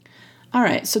All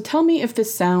right, so tell me if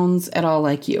this sounds at all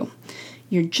like you.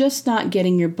 You're just not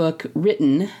getting your book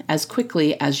written as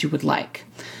quickly as you would like.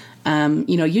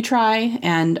 You try,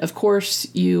 and of course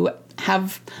you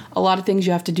have a lot of things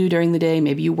you have to do during the day.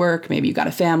 Maybe you work, maybe you got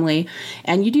a family,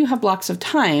 and you do have blocks of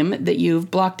time that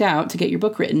you've blocked out to get your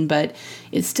book written, but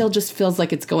it still just feels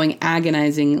like it's going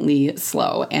agonizingly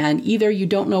slow. And either you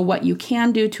don't know what you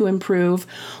can do to improve,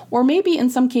 or maybe in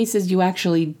some cases you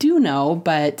actually do know,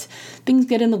 but things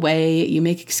get in the way, you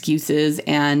make excuses,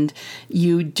 and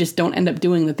you just don't end up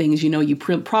doing the things you know you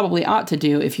probably ought to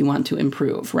do if you want to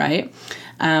improve, right?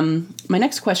 My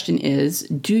next question is,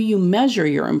 do you measure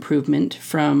your improvement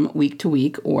from week to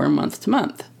week or month to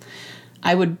month?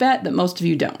 I would bet that most of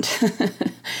you don't.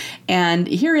 And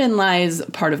herein lies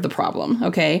part of the problem,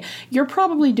 okay? You're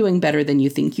probably doing better than you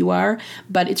think you are,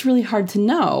 but it's really hard to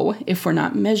know if we're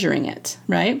not measuring it,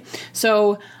 right?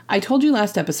 So I told you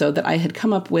last episode that I had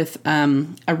come up with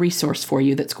a resource for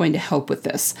you that's going to help with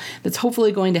this, that's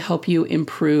hopefully going to help you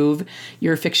improve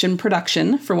your fiction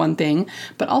production, for one thing,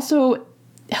 but also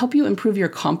help you improve your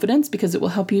confidence because it will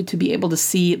help you to be able to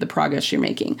see the progress you're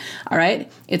making. All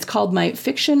right. It's called my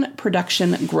Fiction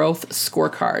Production Growth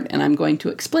Scorecard, and I'm going to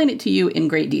explain it to you in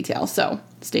great detail. So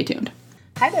stay tuned.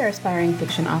 Hi there, aspiring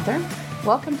fiction author.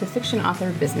 Welcome to Fiction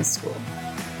Author Business School.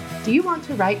 Do you want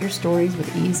to write your stories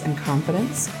with ease and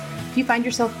confidence? Do you find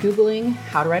yourself Googling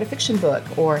how to write a fiction book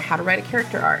or how to write a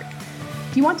character arc?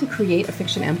 Do you want to create a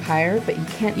fiction empire, but you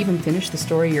can't even finish the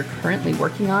story you're currently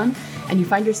working on, and you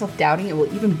find yourself doubting it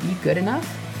will even be good enough?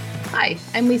 Hi,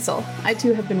 I'm Liesl. I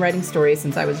too have been writing stories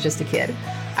since I was just a kid.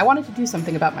 I wanted to do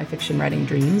something about my fiction writing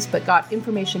dreams, but got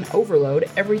information overload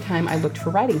every time I looked for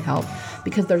writing help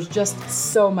because there's just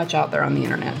so much out there on the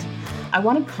internet. I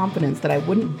wanted confidence that I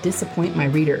wouldn't disappoint my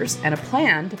readers and a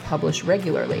plan to publish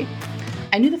regularly.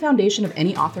 I knew the foundation of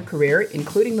any author career,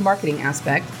 including the marketing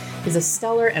aspect, is a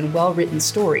stellar and well-written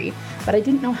story, but I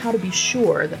didn't know how to be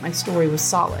sure that my story was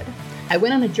solid. I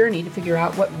went on a journey to figure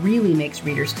out what really makes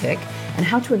readers tick and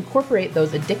how to incorporate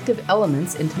those addictive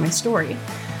elements into my story.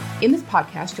 In this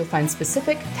podcast, you'll find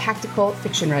specific tactical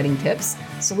fiction writing tips,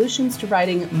 solutions to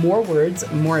writing more words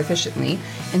more efficiently,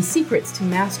 and secrets to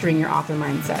mastering your author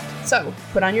mindset. So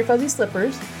put on your fuzzy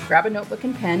slippers, grab a notebook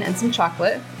and pen and some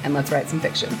chocolate, and let's write some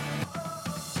fiction.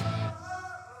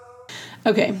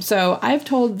 Okay, so I've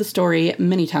told the story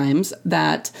many times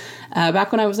that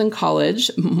back when I was in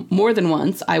college, more than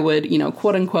once, I would,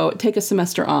 quote unquote, take a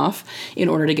semester off in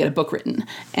order to get a book written.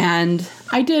 And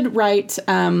I did write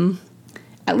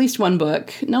at least one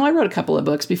book. No, I wrote a couple of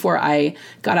books before I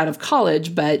got out of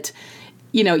college, but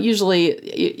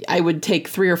usually I would take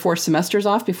 3 or 4 semesters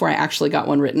off before I actually got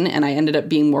one written, and I ended up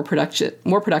being more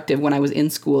productive when I was in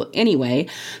school anyway,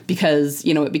 because,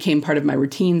 it became part of my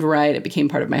routine to write, it became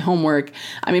part of my homework.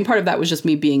 I mean, part of that was just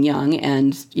me being young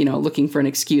and, looking for an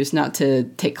excuse not to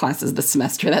take classes this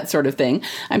semester, that sort of thing.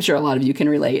 I'm sure a lot of you can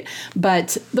relate.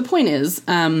 But the point is,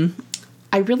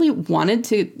 I really wanted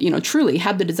to, truly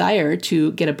had the desire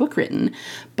to get a book written,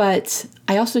 but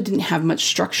I also didn't have much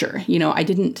structure. I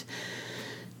didn't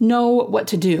know what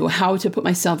to do, how to put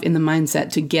myself in the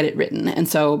mindset to get it written. And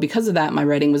so because of that, my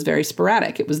writing was very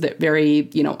sporadic. It was very,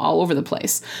 all over the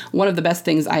place. One of the best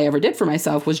things I ever did for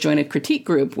myself was join a critique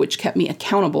group, which kept me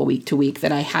accountable week to week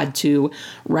that I had to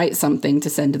write something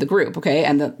to send to the group. Okay.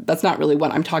 And that's not really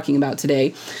what I'm talking about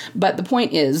today. But the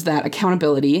point is that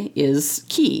accountability is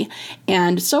key.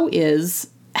 And so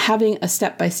is having a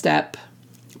step-by-step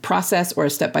process or a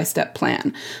step-by-step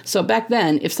plan. So back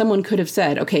then, if someone could have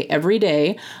said, okay, every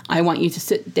day I want you to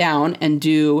sit down and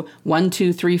do 1,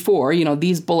 2, 3, 4,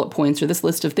 these bullet points or this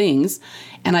list of things,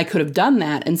 and I could have done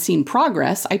that and seen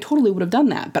progress, I totally would have done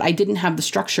that. But I didn't have the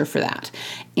structure for that.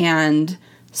 And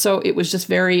so it was just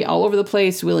very all over the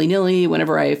place, willy-nilly.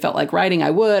 Whenever I felt like writing,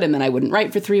 I would, and then I wouldn't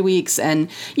write for 3 weeks. And,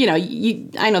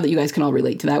 I know that you guys can all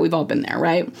relate to that. We've all been there,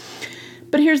 right?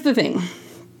 But here's the thing.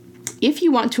 If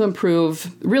you want to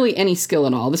improve really any skill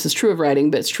at all, this is true of writing,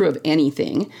 but it's true of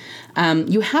anything,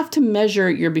 you have to measure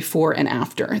your before and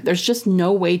after. There's just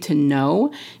no way to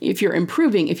know if you're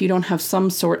improving if you don't have some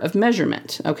sort of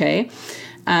measurement, okay?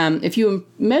 If you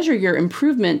measure your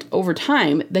improvement over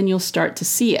time, then you'll start to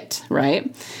see it,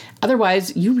 right?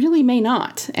 Otherwise, you really may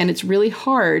not. And it's really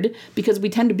hard because we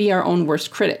tend to be our own worst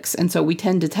critics. And so we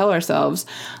tend to tell ourselves,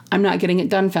 I'm not getting it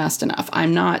done fast enough. I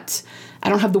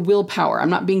don't have the willpower. I'm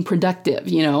not being productive.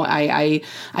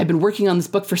 I've been working on this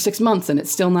book for 6 months and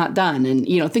it's still not done, and,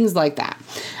 things like that.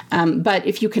 But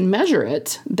if you can measure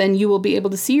it, then you will be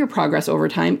able to see your progress over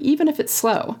time, even if it's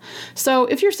slow. So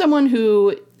if you're someone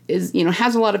who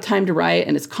has a lot of time to write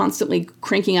and is constantly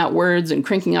cranking out words and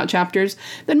cranking out chapters,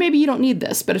 then maybe you don't need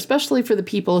this. But especially for the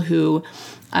people who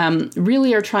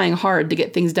really are trying hard to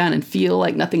get things done and feel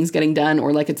like nothing's getting done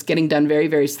or like it's getting done very,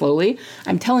 very slowly,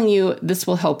 I'm telling you, this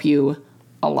will help you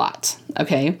a lot,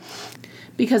 okay?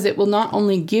 Because it will not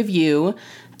only give you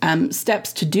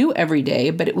steps to do every day,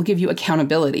 but it will give you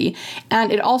accountability.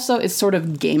 And it also is sort of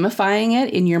gamifying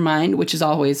it in your mind, which is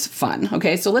always fun.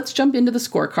 Okay, so let's jump into the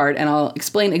scorecard and I'll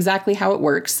explain exactly how it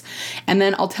works. And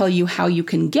then I'll tell you how you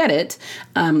can get it.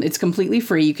 It's completely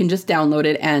free. You can just download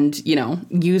it and,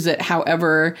 use it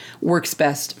however works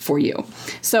best for you.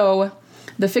 So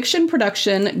the Fiction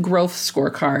Production Growth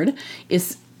Scorecard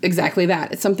is exactly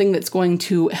that. It's something that's going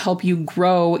to help you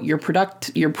grow your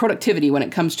productivity when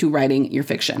it comes to writing your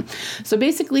fiction. So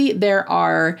basically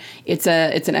it's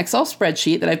an Excel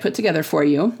spreadsheet that I put together for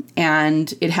you,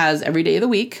 and it has every day of the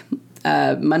week,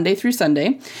 Monday through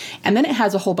Sunday. And then it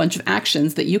has a whole bunch of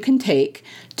actions that you can take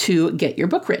to get your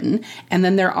book written. And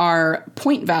then there are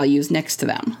point values next to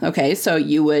them. Okay. So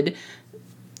you would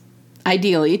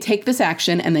ideally take this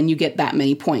action and then you get that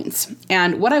many points.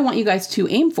 And what I want you guys to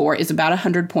aim for is about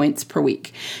 100 points per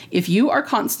week. If you are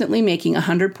constantly making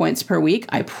 100 points per week,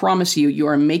 I promise you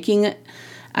are making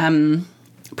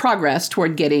progress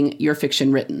toward getting your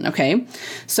fiction written. Okay.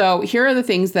 So here are the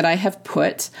things that I have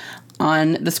put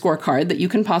on the scorecard that you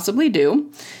can possibly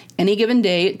do any given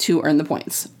day to earn the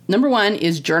points. Number 1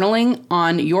 is journaling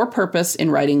on your purpose in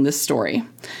writing this story.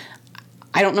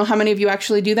 I don't know how many of you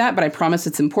actually do that, but I promise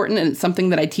it's important and it's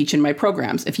something that I teach in my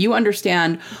programs. If you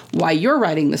understand why you're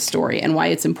writing this story and why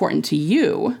it's important to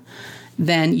you,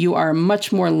 then you are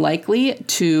much more likely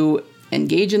to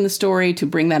engage in the story, to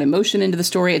bring that emotion into the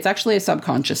story. It's actually a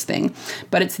subconscious thing,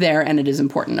 but it's there and it is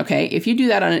important, okay? If you do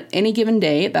that on any given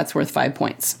day, that's worth 5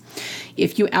 points.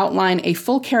 If you outline a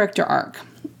full character arc,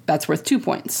 that's worth 2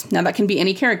 points. Now, that can be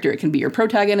any character. It can be your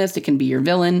protagonist. It can be your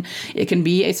villain. It can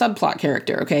be a subplot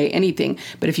character, okay? Anything.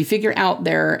 But if you figure out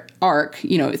their arc,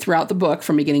 throughout the book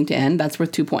from beginning to end, that's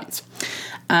worth 2 points.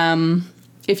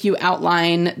 If you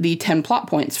outline the 10 plot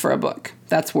points for a book,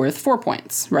 that's worth 4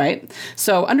 points, right?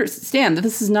 So understand that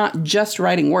this is not just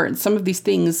writing words. Some of these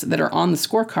things that are on the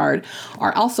scorecard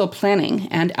are also planning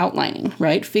and outlining,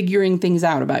 right? Figuring things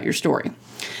out about your story.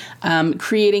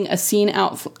 Creating a scene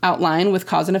outline with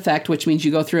cause and effect, which means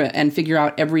you go through it and figure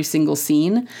out every single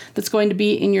scene that's going to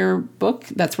be in your book.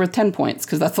 That's worth 10 points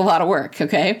because that's a lot of work,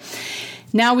 okay?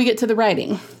 Now we get to the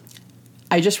writing.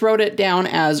 I just wrote it down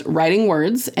as writing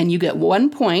words, and you get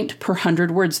 1 point per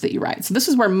 100 words that you write. So this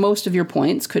is where most of your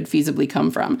points could feasibly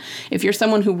come from. If you're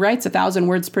someone who writes 1,000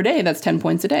 words per day, that's 10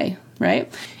 points a day,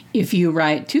 right? If you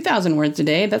write 2,000 words a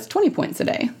day, that's 20 points a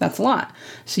day. That's a lot.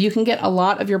 So you can get a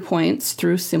lot of your points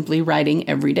through simply writing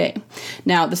every day.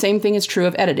 Now, the same thing is true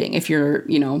of editing. If you're,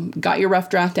 got your rough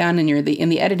draft down and you're in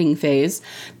the editing phase,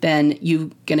 then you're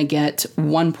going to get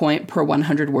 1 point per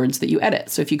 100 words that you edit.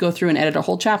 So if you go through and edit a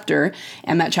whole chapter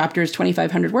and that chapter is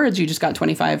 2,500 words, you just got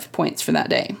 25 points for that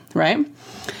day, right?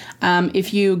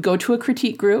 If you go to a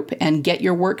critique group and get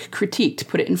your work critiqued,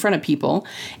 put it in front of people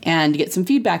and get some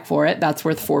feedback for it, that's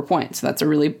worth 4 points. So that's a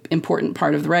really important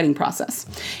part of the writing process.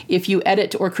 If you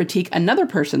edit or critique another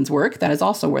person's work, that is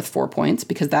also worth 4 points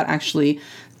because that actually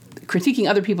critiquing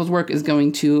other people's work is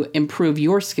going to improve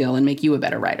your skill and make you a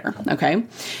better writer, okay?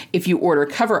 If you order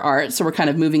cover art, so we're kind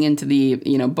of moving into the,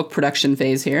 book production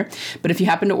phase here, but if you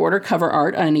happen to order cover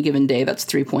art on any given day, that's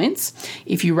 3 points.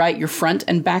 If you write your front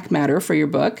and back matter for your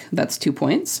book, that's 2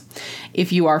 points.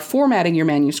 If you are formatting your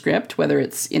manuscript, whether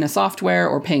it's in a software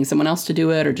or paying someone else to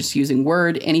do it or just using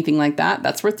Word, anything like that,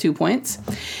 that's worth 2 points.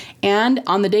 And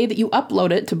on the day that you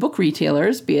upload it to book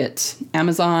retailers, be it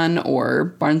Amazon or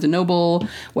Barnes & Noble,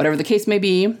 whatever the case may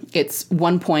be, it's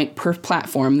 1 point per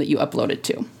platform that you upload it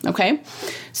to, okay?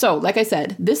 So, like I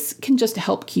said, this can just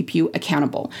help keep you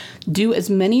accountable. Do as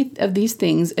many of these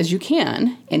things as you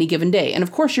can any given day. And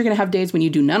of course, you're going to have days when you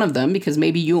do none of them because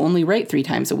maybe you only write 3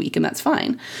 times a week, and that's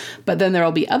fine. But then there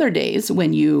will be other days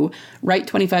when you write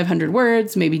 2,500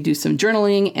 words, maybe do some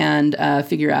journaling and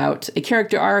figure out a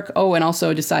character arc. Oh, and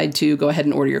also decide to go ahead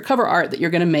and order your cover art that you're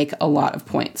going to make a lot of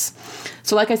points.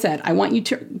 So like I said, I want you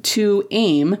to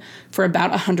aim for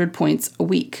about 100 points a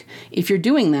week. If you're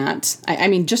doing that, I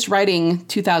mean, just writing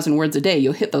 2,000 words a day,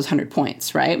 you'll hit those 100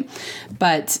 points, right?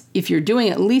 But if you're doing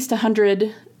at least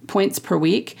 100 points per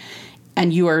week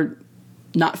and you are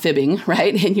not fibbing,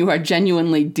 right? And you are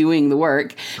genuinely doing the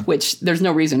work, which there's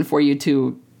no reason for you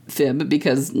to fib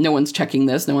because no one's checking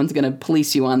this. No one's going to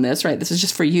police you on this, right? This is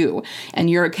just for you and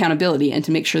your accountability and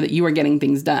to make sure that you are getting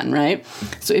things done, right?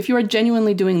 So if you are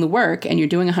genuinely doing the work and you're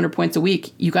doing 100 points a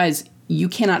week, you guys, you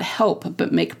cannot help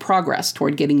but make progress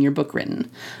toward getting your book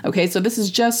written. Okay, so this is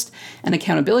just an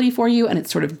accountability for you, and it's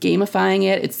sort of gamifying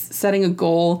it. It's setting a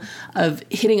goal of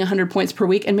hitting 100 points per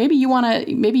week, and maybe you want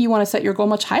to set your goal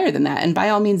much higher than that, and by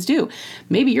all means do.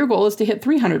 Maybe your goal is to hit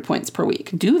 300 points per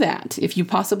week. Do that if you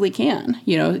possibly can.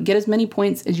 Get as many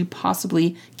points as you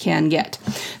possibly can get.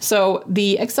 So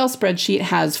the Excel spreadsheet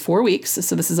has 4 weeks,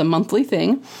 so this is a monthly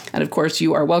thing, and of course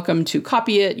you are welcome to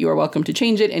copy it. You are welcome to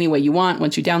change it any way you want.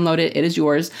 Once you download it, it is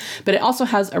yours. But it also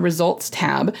has a results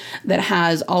tab that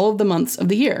has all of the months of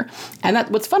the year. And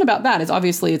what's fun about that is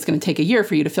obviously it's going to take a year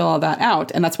for you to fill all that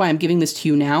out. And that's why I'm giving this to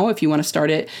you now. If you want to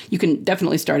start it, you can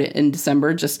definitely start it in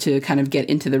December just to kind of get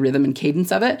into the rhythm and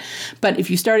cadence of it. But if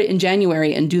you start it in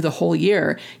January and do the whole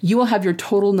year, you will have your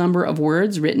total number of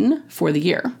words written for the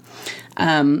year.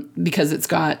 Because it's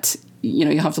got,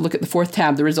 you'll have to look at the fourth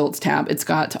tab, the results tab. It's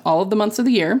got all of the months of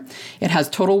the year. It has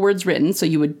total words written. So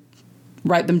you would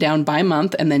write them down by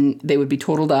month, and then they would be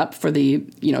totaled up for the,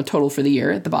 total for the year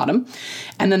at the bottom.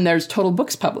 And then there's total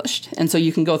books published. And so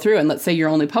you can go through and let's say you're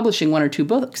only publishing 1 or 2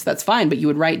 books. That's fine. But you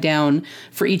would write down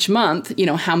for each month,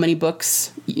 how many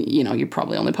books, you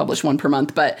probably only publish 1 per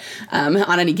month, but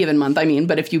on any given month,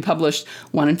 but if you published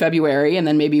 1 in February and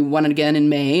then maybe 1 again in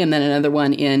May and then another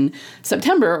one in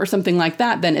September or something like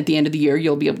that, then at the end of the year,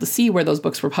 you'll be able to see where those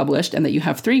books were published and that you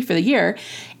have 3 for the year.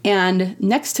 And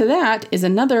next to that is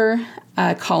another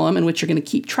column in which you're going to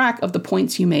keep track of the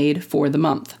points you made for the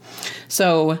month.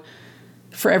 So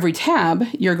for every tab,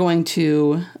 you're going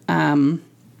to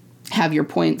have your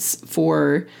points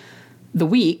for the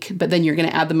week, but then you're going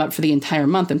to add them up for the entire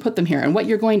month and put them here. And what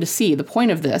you're going to see, the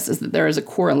point of this is that there is a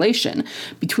correlation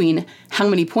between how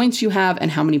many points you have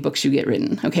and how many books you get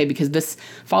written. Okay, because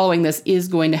following this is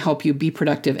going to help you be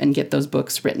productive and get those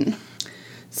books written.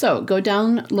 So go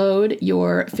download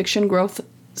your Fiction Growth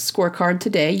Scorecard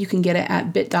today. You can get it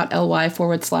at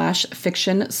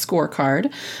bit.ly/fiction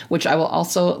scorecard, which I will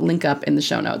also link up in the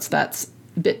show notes. That's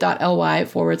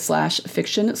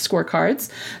bit.ly/fiction scorecards,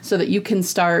 so that you can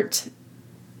start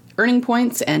earning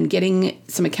points and getting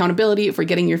some accountability for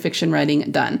getting your fiction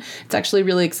writing done. It's actually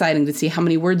really exciting to see how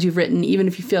many words you've written, even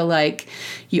if you feel like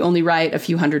you only write a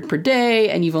few hundred per day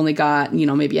and you've only got,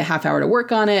 maybe a half hour to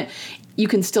work on it. You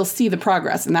can still see the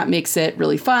progress, and that makes it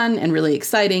really fun and really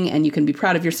exciting, and you can be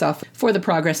proud of yourself for the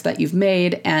progress that you've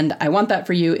made, and I want that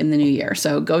for you in the new year.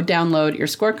 So go download your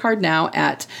scorecard now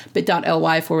at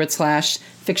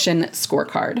bit.ly/fiction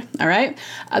scorecard. All right?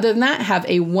 Other than that, have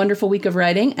a wonderful week of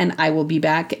writing, and I will be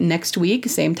back next week,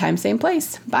 same time, same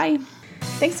place. Bye.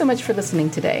 Thanks so much for listening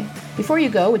today. Before you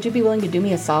go, would you be willing to do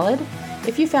me a solid?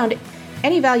 If you found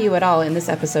any value at all in this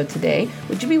episode today,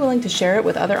 would you be willing to share it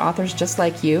with other authors just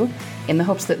like you in the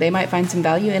hopes that they might find some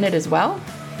value in it as well?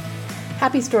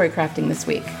 Happy story crafting this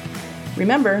week.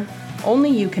 Remember,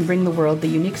 only you can bring the world the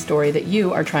unique story that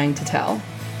you are trying to tell.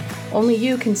 Only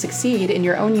you can succeed in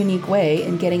your own unique way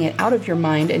in getting it out of your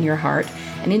mind and your heart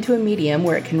and into a medium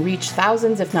where it can reach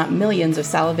thousands, if not millions, of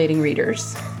salivating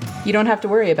readers. You don't have to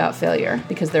worry about failure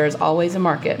because there is always a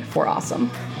market for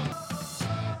awesome.